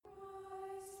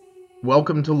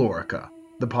Welcome to Lorica,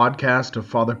 the podcast of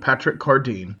Father Patrick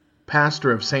Cardine,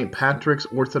 pastor of St. Patrick's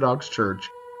Orthodox Church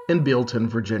in Bealton,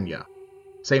 Virginia.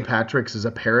 St. Patrick's is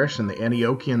a parish in the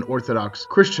Antiochian Orthodox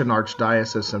Christian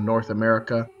Archdiocese of North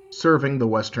America, serving the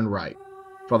Western Rite.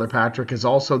 Father Patrick is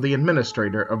also the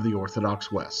administrator of the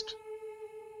Orthodox West.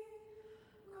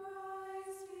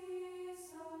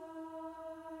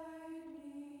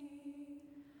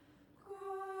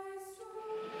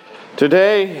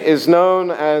 Today is known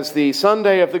as the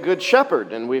Sunday of the Good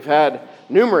Shepherd, and we've had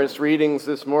numerous readings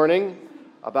this morning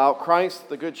about Christ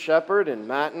the Good Shepherd. In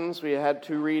Matins, we had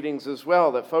 2 readings as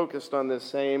well that focused on this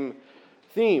same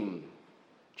theme.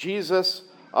 Jesus,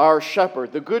 our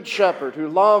shepherd, the Good Shepherd who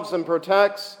loves and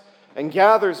protects and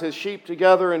gathers his sheep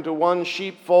together into one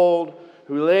sheepfold,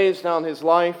 who lays down his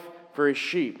life for his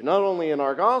sheep, not only in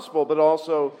our gospel, but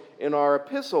also in our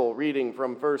epistle reading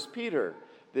from 1 Peter.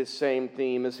 This same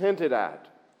theme is hinted at.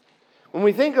 When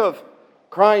we think of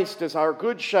Christ as our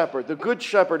good shepherd, the good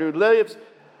shepherd who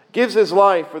gives his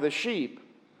life for the sheep,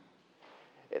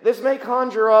 this may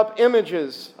conjure up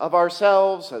images of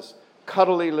ourselves as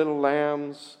cuddly little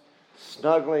lambs,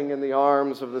 snuggling in the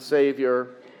arms of the Savior,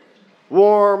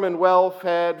 warm and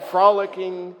well-fed,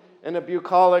 frolicking in a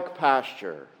bucolic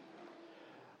pasture.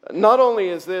 Not only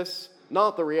is this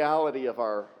not the reality of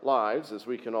our lives, as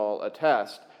we can all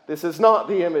attest, this is not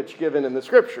the image given in the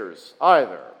Scriptures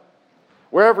either.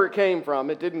 Wherever it came from,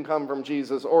 it didn't come from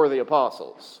Jesus or the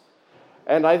apostles.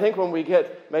 And I think when we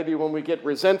get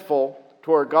resentful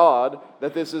toward God,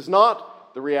 that this is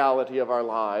not the reality of our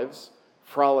lives,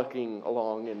 frolicking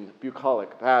along in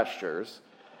bucolic pastures,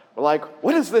 we're like,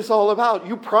 what is this all about?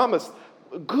 You promised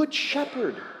good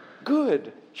shepherd.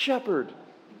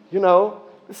 You know,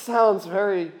 this sounds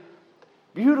very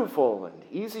beautiful and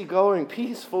easygoing,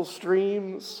 peaceful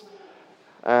streams,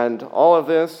 and all of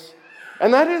this.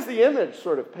 And that is the image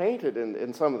sort of painted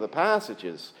in some of the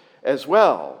passages as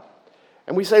well.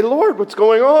 And we say, Lord, what's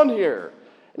going on here?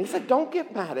 And he said, don't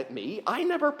get mad at me. I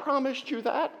never promised you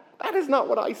that. That is not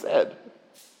what I said.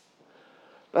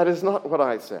 That is not what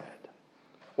I said.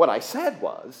 What I said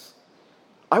was,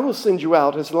 I will send you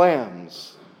out as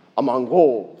lambs among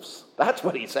wolves. That's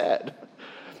what he said.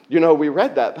 You know, we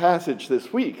read that passage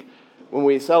this week when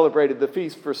we celebrated the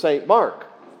feast for St. Mark.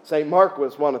 St. Mark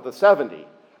was one of the 70,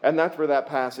 and that's where that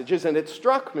passage is. And it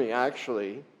struck me,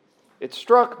 actually. He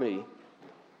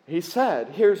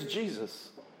said, here's Jesus,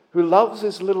 who loves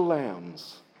his little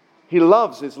lambs. He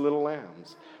loves his little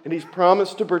lambs. And he's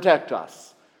promised to protect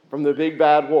us from the big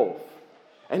bad wolf.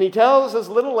 And he tells his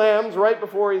little lambs right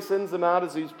before he sends them out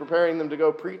as he's preparing them to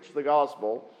go preach the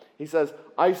gospel, he says,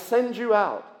 I send you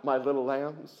out, my little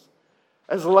lambs,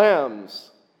 as lambs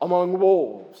among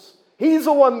wolves. He's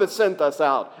the one that sent us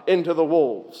out into the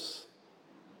wolves.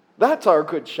 That's our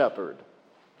good shepherd.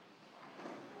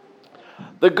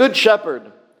 The good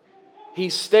shepherd, he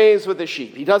stays with the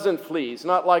sheep. He doesn't flee. He's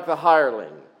not like the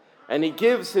hireling. And he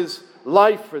gives his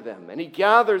life for them. And he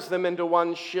gathers them into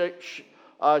one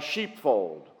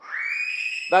sheepfold.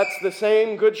 That's the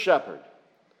same good shepherd.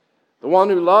 The one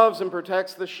who loves and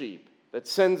protects the sheep, that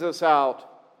sends us out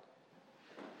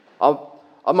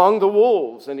among the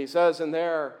wolves. And he says in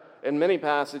many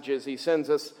passages, he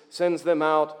sends them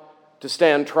out to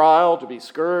stand trial, to be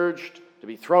scourged, to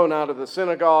be thrown out of the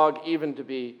synagogue, even to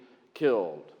be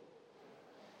killed.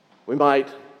 We might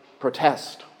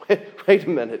protest. Wait a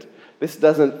minute, this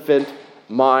doesn't fit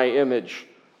my image,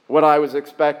 what I was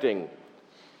expecting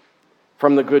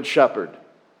from the Good Shepherd,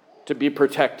 to be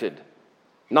protected,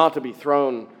 not to be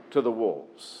thrown to the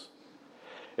wolves.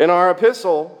 In our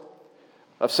epistle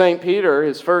of St. Peter,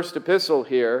 his first epistle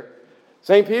here,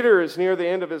 St. Peter is near the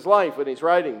end of his life when he's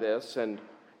writing this, and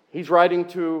he's writing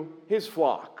to his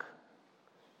flock.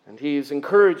 And he's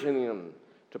encouraging them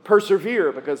to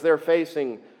persevere because they're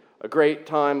facing a great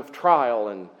time of trial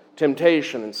and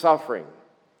temptation and suffering,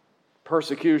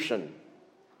 persecution.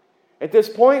 At this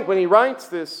point, when he writes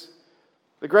this,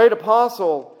 the great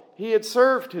apostle, he had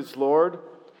served his Lord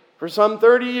for some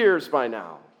 30 years by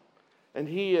now, and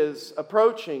he is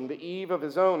approaching the eve of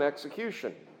his own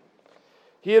execution.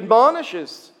 He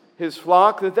admonishes his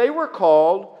flock that they were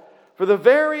called for the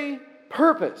very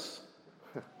purpose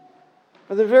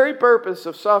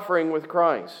of suffering with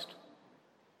Christ,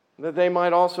 that they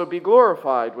might also be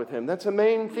glorified with him. That's a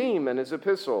main theme in his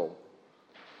epistle.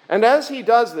 And as he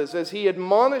does this, as he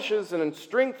admonishes and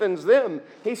strengthens them,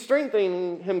 he's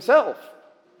strengthening himself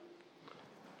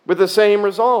with the same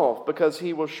resolve, because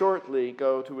he will shortly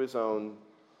go to his own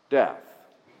death.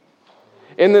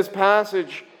 In this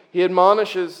passage, he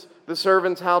admonishes the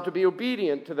servants how to be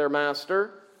obedient to their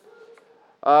master,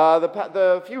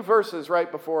 The few verses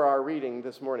right before our reading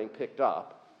this morning picked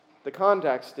up, the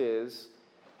context is,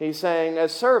 he's saying,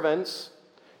 as servants,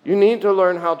 you need to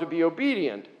learn how to be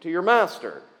obedient to your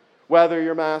master, whether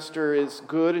your master is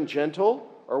good and gentle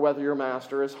or whether your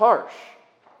master is harsh.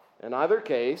 In either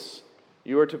case,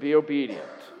 you are to be obedient.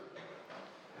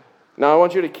 Now, I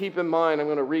want you to keep in mind, I'm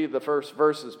going to read the first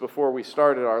verses before we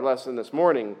started our lesson this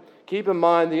morning. Keep in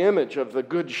mind the image of the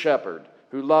good shepherd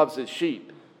who loves his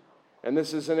sheep. And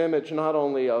this is an image not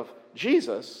only of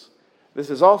Jesus, this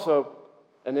is also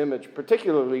an image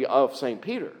particularly of St.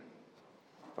 Peter,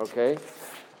 okay,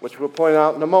 which we'll point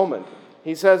out in a moment.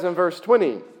 He says in verse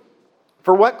 20,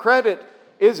 "For what credit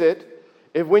is it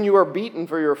if when you are beaten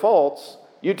for your faults,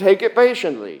 you take it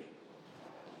patiently?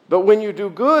 But when you do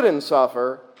good and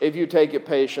suffer, if you take it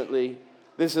patiently,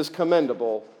 this is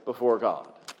commendable before God."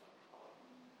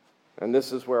 And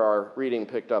this is where our reading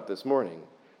picked up this morning.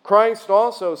 "Christ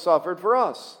also suffered for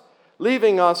us,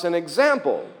 leaving us an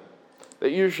example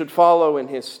that you should follow in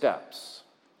his steps."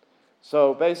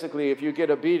 So basically, if you get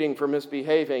a beating for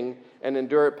misbehaving and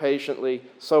endure it patiently,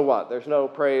 so what? There's no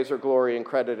praise or glory and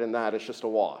credit in that. It's just a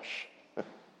wash.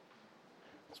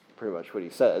 That's pretty much what he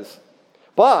says.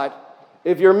 But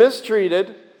if you're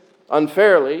mistreated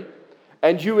unfairly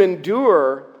and you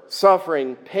endure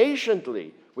suffering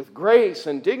patiently with grace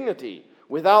and dignity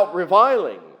without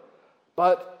reviling,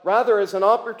 but rather as an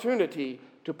opportunity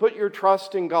to put your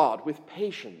trust in God with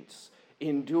patience,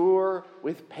 endure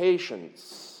with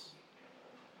patience,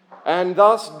 and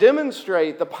thus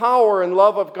demonstrate the power and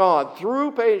love of God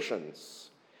through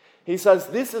patience. He says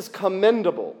this is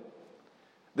commendable.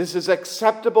 This is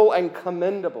acceptable and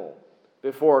commendable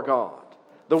before God.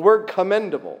 The word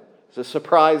commendable is a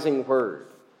surprising word.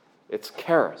 It's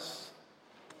charis,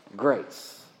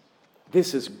 grace.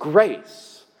 This is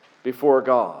grace before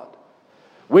God.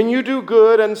 When you do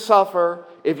good and suffer,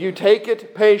 if you take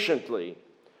it patiently,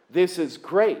 this is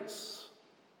grace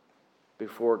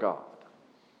before God.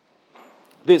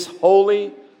 This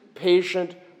holy,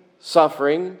 patient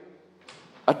suffering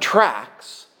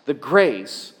attracts the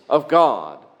grace of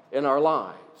God in our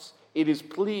lives. It is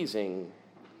pleasing.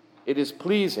 It is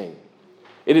pleasing.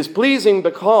 It is pleasing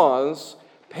because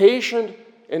patient,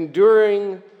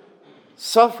 enduring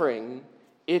suffering,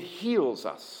 it heals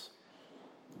us.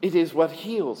 It is what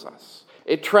heals us.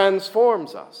 It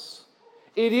transforms us.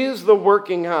 It is the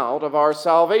working out of our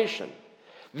salvation.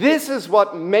 This is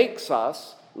what makes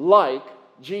us like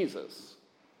Jesus.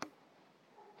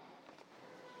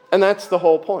 And that's the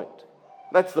whole point.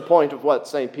 That's the point of what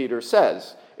St. Peter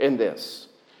says in this.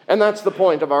 And that's the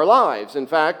point of our lives. In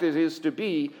fact, it is to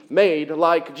be made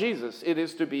like Jesus. It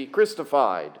is to be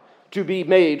Christified, to be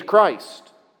made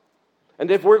Christ.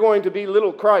 And if we're going to be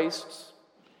little Christs,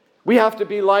 we have to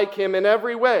be like him in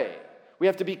every way. We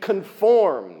have to be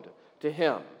conformed to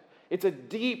him. It's a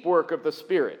deep work of the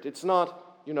Spirit. It's not,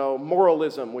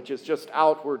 moralism, which is just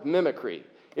outward mimicry.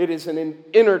 It is an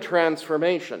inner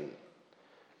transformation.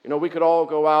 We could all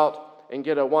go out and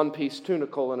get a one-piece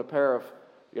tunicle and a pair of,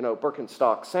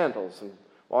 Birkenstock sandals and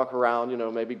walk around,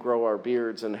 maybe grow our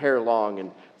beards and hair long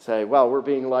and say, well, we're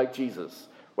being like Jesus.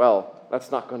 Well,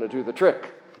 that's not going to do the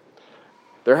trick.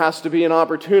 There has to be an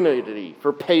opportunity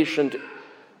for patient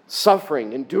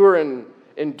suffering,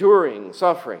 enduring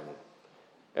suffering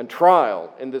and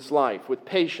trial in this life with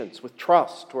patience, with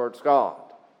trust towards God.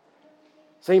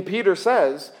 St. Peter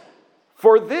says,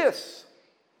 for this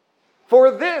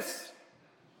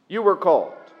you were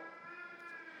called.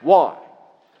 Why?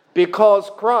 Because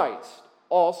Christ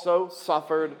also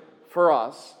suffered for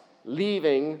us,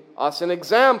 leaving us an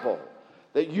example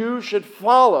that you should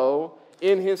follow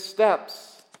in his steps.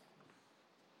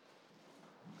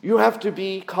 You have to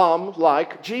become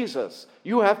like Jesus.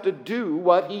 You have to do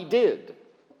what he did.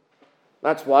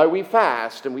 That's why we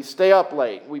fast and we stay up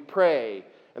late, we pray,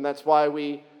 and that's why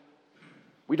we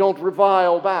don't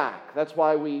revile back. That's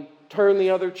why we turn the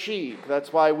other cheek.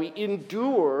 That's why we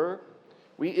endure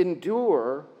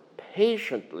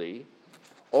patiently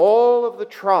all of the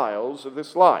trials of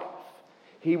this life.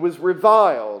 He was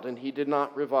reviled and he did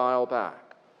not revile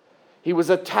back. He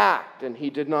was attacked and he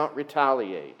did not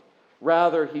retaliate.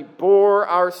 Rather, he bore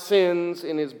our sins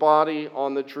in his body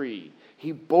on the tree.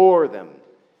 He bore them.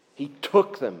 He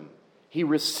took them. He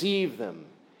received them.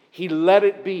 He let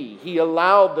it be. He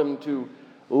allowed them to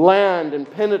land and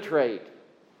penetrate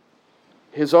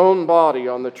his own body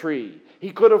on the tree.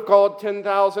 He could have called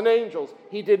 10,000 angels.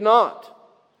 He did not.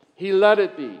 He let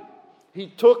it be. He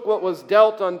took what was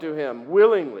dealt unto him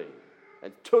willingly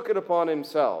and took it upon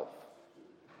himself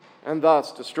and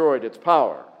thus destroyed its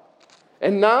power.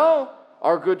 And now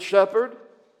our good shepherd,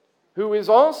 who is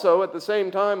also at the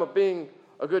same time of being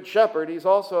a good shepherd, he's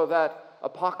also that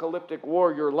apocalyptic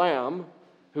warrior lamb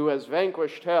who has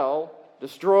vanquished hell,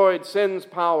 destroyed sin's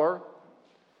power.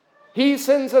 He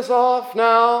sends us off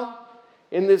now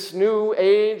in this new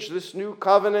age, this new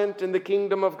covenant in the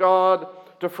kingdom of God,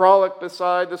 to frolic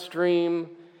beside the stream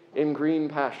in green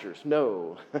pastures.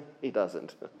 No, he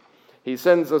doesn't. He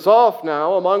sends us off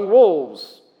now among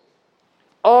wolves,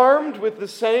 armed with the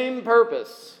same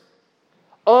purpose,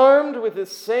 armed with the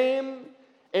same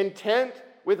intent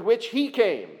with which he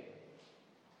came.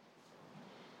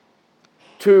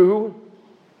 To,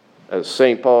 as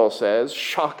St. Paul says,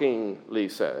 shockingly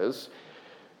says,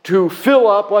 to fill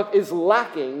up what is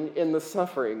lacking in the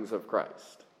sufferings of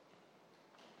Christ.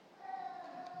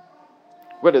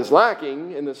 What is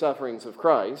lacking in the sufferings of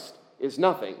Christ is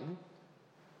nothing.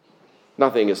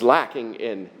 Nothing is lacking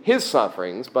in his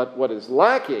sufferings, but what is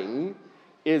lacking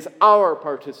is our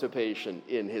participation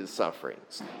in his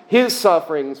sufferings. His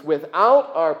sufferings,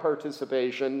 without our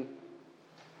participation,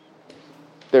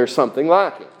 there's something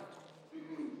lacking.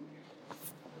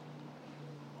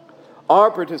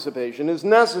 Our participation is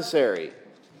necessary,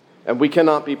 and we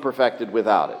cannot be perfected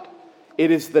without it. It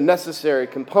is the necessary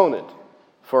component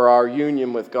for our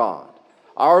union with God,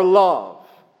 our love,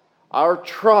 our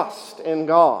trust in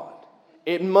God.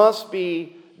 It must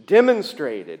be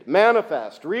demonstrated,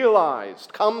 manifest,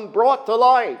 realized, brought to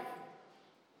life,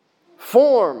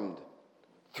 formed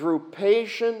through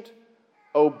patient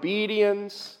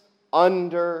obedience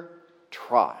under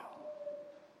trial.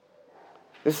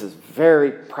 This is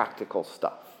very practical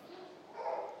stuff.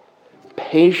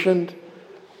 Patient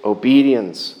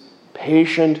obedience,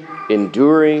 patient,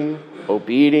 enduring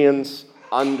obedience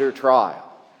under trial.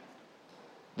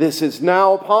 This is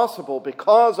now possible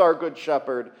because our Good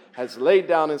Shepherd has laid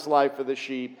down his life for the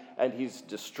sheep, and he's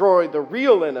destroyed the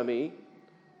real enemy,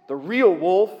 the real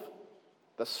wolf,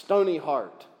 the stony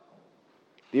heart,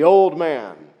 the old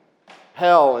man,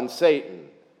 hell and Satan,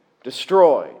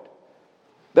 destroyed.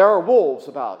 There are wolves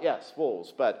about, yes,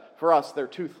 wolves, but for us they're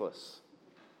toothless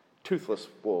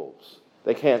wolves.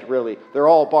 They can't really, they're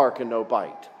all bark and no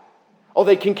bite. Oh,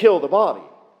 they can kill the body,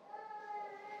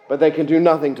 but they can do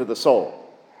nothing to the soul.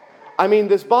 I mean,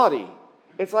 this body,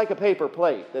 it's like a paper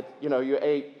plate that, you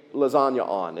ate lasagna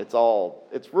on.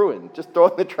 It's ruined. Just throw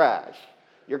it in the trash.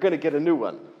 You're going to get a new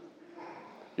one.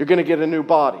 You're going to get a new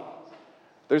body.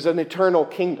 There's an eternal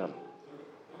kingdom.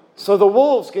 So the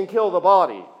wolves can kill the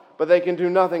body, but they can do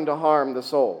nothing to harm the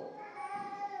soul.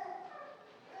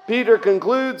 Peter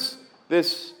concludes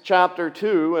this chapter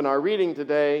 2 in our reading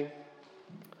today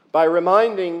by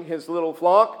reminding his little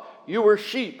flock, "You were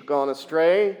sheep gone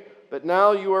astray, but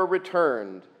now you are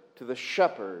returned to the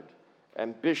shepherd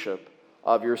and bishop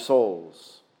of your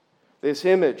souls." This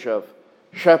image of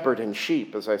shepherd and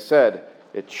sheep, as I said,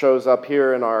 it shows up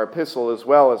here in our epistle as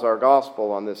well as our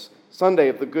gospel on this Sunday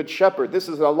of the Good Shepherd. This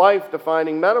is a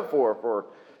life-defining metaphor for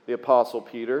the Apostle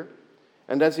Peter.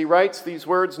 And as he writes these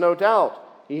words, no doubt,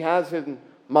 he has in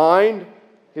mind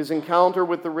his encounter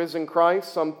with the risen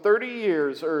Christ some 30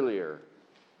 years earlier.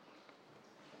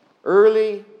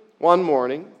 Early one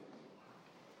morning,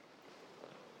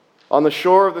 on the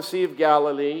shore of the Sea of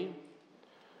Galilee,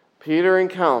 Peter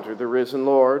encountered the risen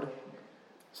Lord,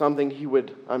 something he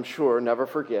would, I'm sure, never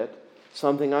forget,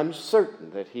 something I'm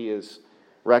certain that he is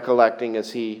recollecting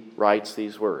as he writes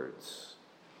these words.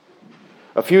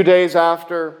 A few days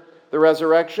after the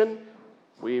resurrection,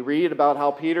 we read about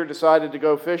how Peter decided to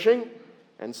go fishing,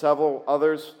 and several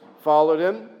others followed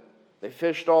him. They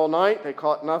fished all night, they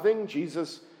caught nothing.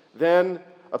 Jesus then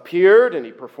appeared, and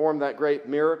he performed that great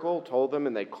miracle, told them,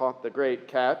 and they caught the great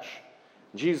catch.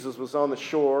 Jesus was on the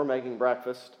shore making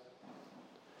breakfast.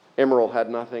 Emerald had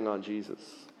nothing on Jesus.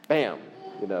 Bam!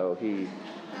 I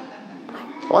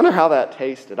wonder how that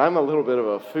tasted. I'm a little bit of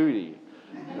a foodie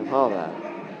and all that.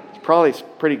 It's probably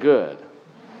pretty good.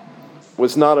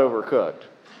 Was not overcooked.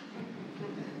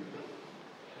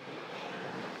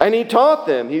 And he taught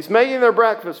them, he's making their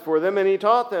breakfast for them, and he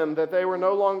taught them that they were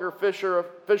no longer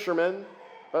fishermen,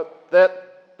 but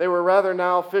that they were rather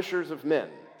now fishers of men.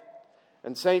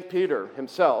 And St. Peter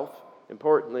himself,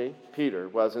 importantly, Peter,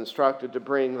 was instructed to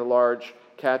bring the large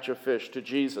catch of fish to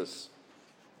Jesus,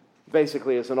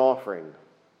 basically as an offering.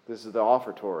 This is the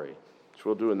offertory, which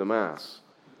we'll do in the Mass,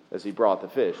 as he brought the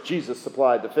fish. Jesus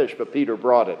supplied the fish, but Peter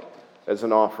brought it as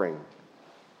an offering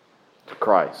to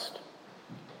Christ.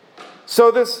 So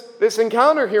this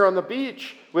encounter here on the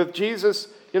beach with Jesus,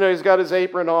 he's got his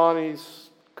apron on, he's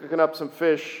cooking up some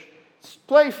fish. It's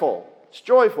playful, it's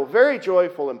joyful, very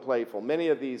joyful and playful. Many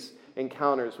of these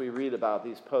encounters we read about,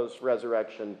 these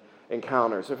post-resurrection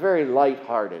encounters, are very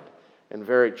lighthearted and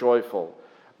very joyful.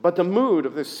 But the mood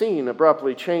of this scene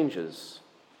abruptly changes.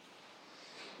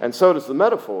 And so does the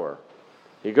metaphor.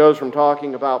 He goes from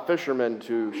talking about fishermen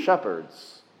to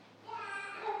shepherds.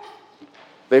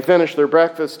 They finish their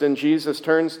breakfast, and Jesus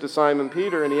turns to Simon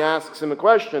Peter and he asks him a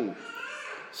question.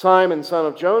 Simon, son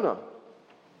of Jonah,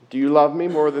 do you love me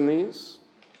more than these?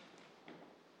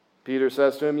 Peter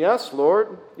says to him, Yes,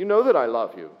 Lord, you know that I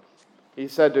love you. He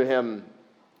said to him,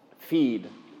 Feed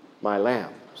my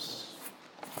lambs.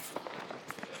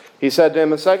 He said to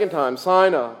him a second time,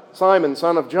 Simon,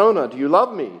 son of Jonah, do you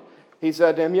love me? He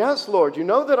said to him, Yes, Lord, you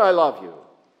know that I love you.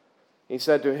 He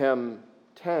said to him,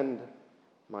 Tend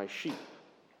my sheep.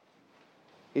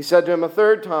 He said to him a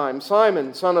third time,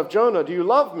 Simon, son of Jonah, do you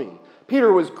love me?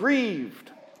 Peter was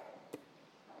grieved.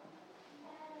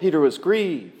 Peter was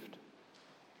grieved.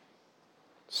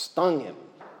 Stung him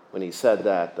when he said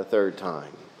that the third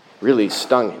time. Really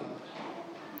stung him.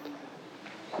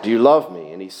 Do you love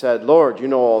me? And he said, Lord, you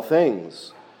know all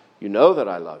things. You know that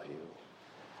I love you.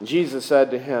 And Jesus said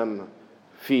to him,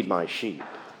 Feed my sheep.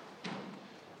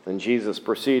 And Jesus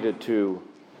proceeded to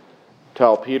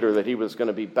tell Peter that he was going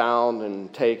to be bound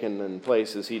and taken in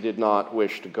places he did not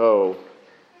wish to go,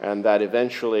 and that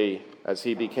eventually, as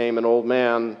he became an old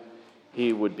man,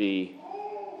 he would be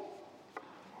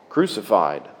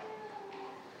crucified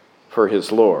for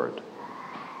his Lord.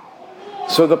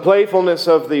 So the playfulness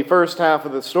of the first half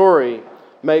of the story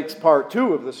makes part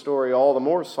 2 of the story all the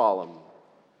more solemn.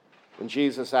 When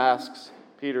Jesus asks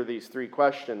Peter these 3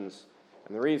 questions,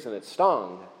 and the reason it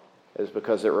stung is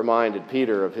because it reminded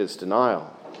Peter of his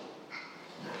denial,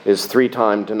 his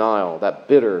 3-time denial, that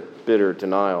bitter, bitter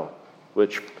denial,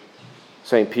 which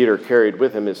St. Peter carried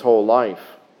with him his whole life.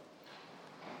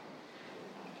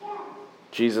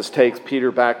 Jesus takes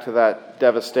Peter back to that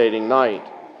devastating night.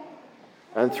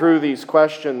 And through these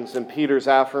questions and Peter's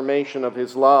affirmation of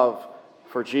his love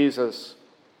for Jesus,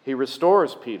 he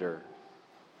restores Peter.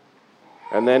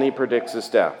 And then he predicts his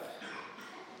death.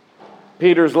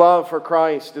 Peter's love for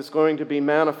Christ is going to be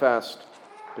manifest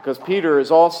because Peter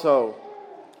is also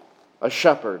a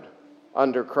shepherd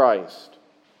under Christ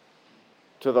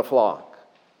to the flock.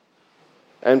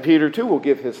 And Peter too will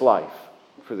give his life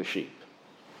for the sheep.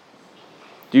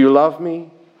 Do you love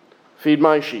me? Feed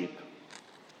my sheep.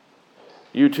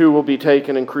 You too will be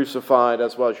taken and crucified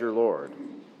as was your Lord.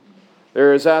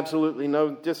 There is absolutely no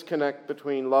disconnect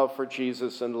between love for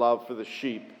Jesus and love for the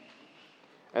sheep.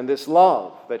 And this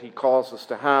love that he calls us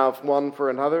to have one for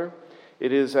another,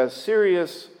 it is as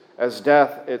serious as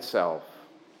death itself.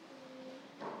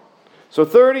 So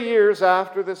 30 years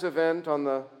after this event on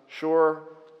the shore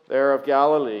there of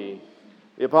Galilee,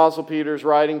 the Apostle Peter's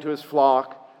writing to his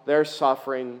flock. They're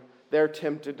suffering, they're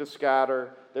tempted to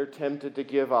scatter, they're tempted to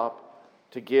give up,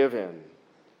 to give in.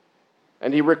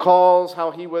 And he recalls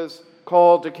how he was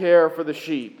called to care for the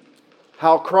sheep,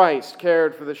 how Christ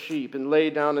cared for the sheep and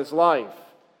laid down his life.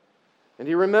 And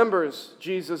he remembers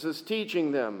Jesus is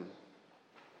teaching them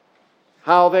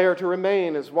how they are to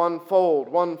remain as one fold,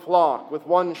 one flock, with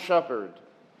one shepherd,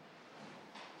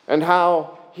 and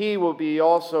how he will be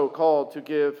also called to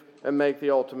give and make the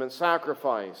ultimate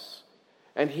sacrifice.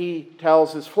 And he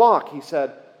tells his flock, he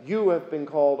said, you have been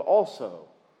called also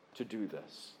to do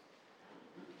this,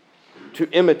 to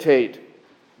imitate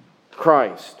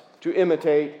Christ, to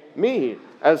imitate me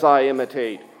as I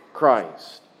imitate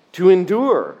Christ, to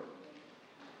endure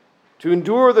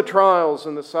the trials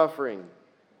and the suffering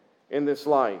in this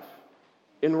life,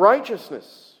 in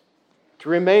righteousness, to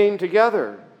remain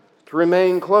together, to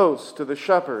remain close to the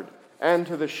shepherd and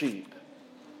to the sheep.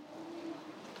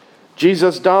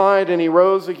 Jesus died and he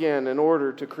rose again in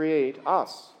order to create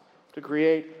us, to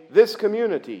create this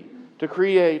community, to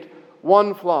create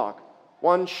one flock,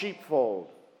 one sheepfold.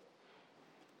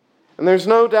 And there's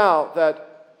no doubt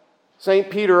that St.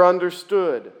 Peter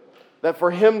understood that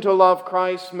for him to love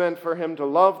Christ meant for him to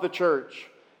love the church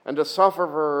and to suffer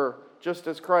for her just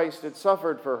as Christ had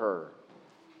suffered for her.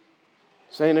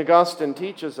 St. Augustine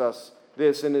teaches us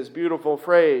this in his beautiful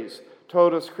phrase,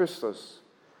 Totus Christus.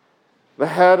 The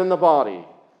head and the body.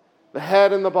 The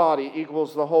head and the body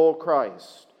equals the whole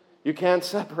Christ. You can't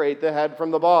separate the head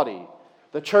from the body.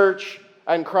 The church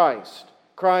and Christ.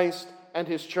 Christ and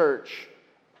his church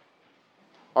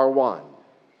are one.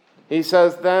 He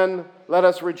says, then let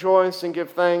us rejoice and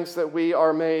give thanks that we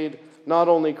are made not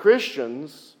only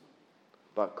Christians,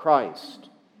 but Christ.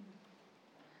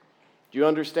 Do you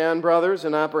understand, brothers,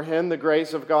 and apprehend the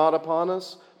grace of God upon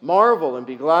us? Marvel and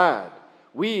be glad.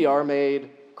 We are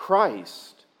made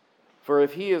Christ. For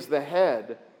if he is the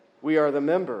head, we are the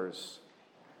members.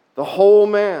 The whole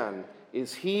man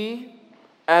is he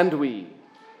and we,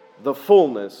 the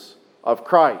fullness of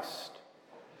Christ.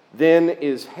 Then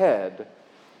is head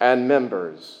and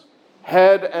members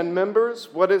Head and members,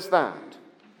 what is that?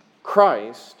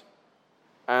 Christ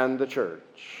and the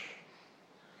church.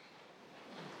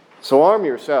 So arm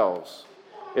yourselves.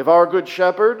 If our good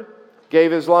shepherd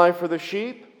gave his life for the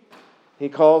sheep, he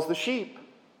calls the sheep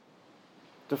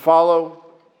to follow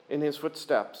in his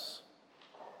footsteps,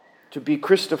 to be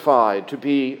Christified, to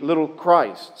be little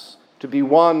Christs, to be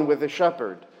one with the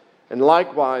shepherd. And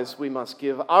likewise, we must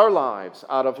give our lives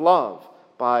out of love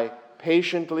by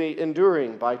patiently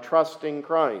enduring, by trusting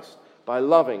Christ, by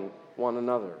loving one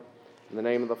another. In the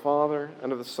name of the Father,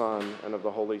 and of the Son, and of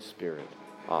the Holy Spirit.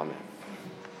 Amen.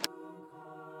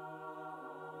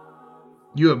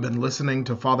 You have been listening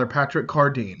to Father Patrick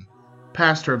Cardeen,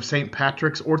 pastor of St.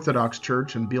 Patrick's Orthodox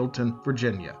Church in Bealton,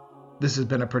 Virginia. This has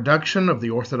been a production of the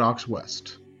Orthodox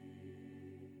West.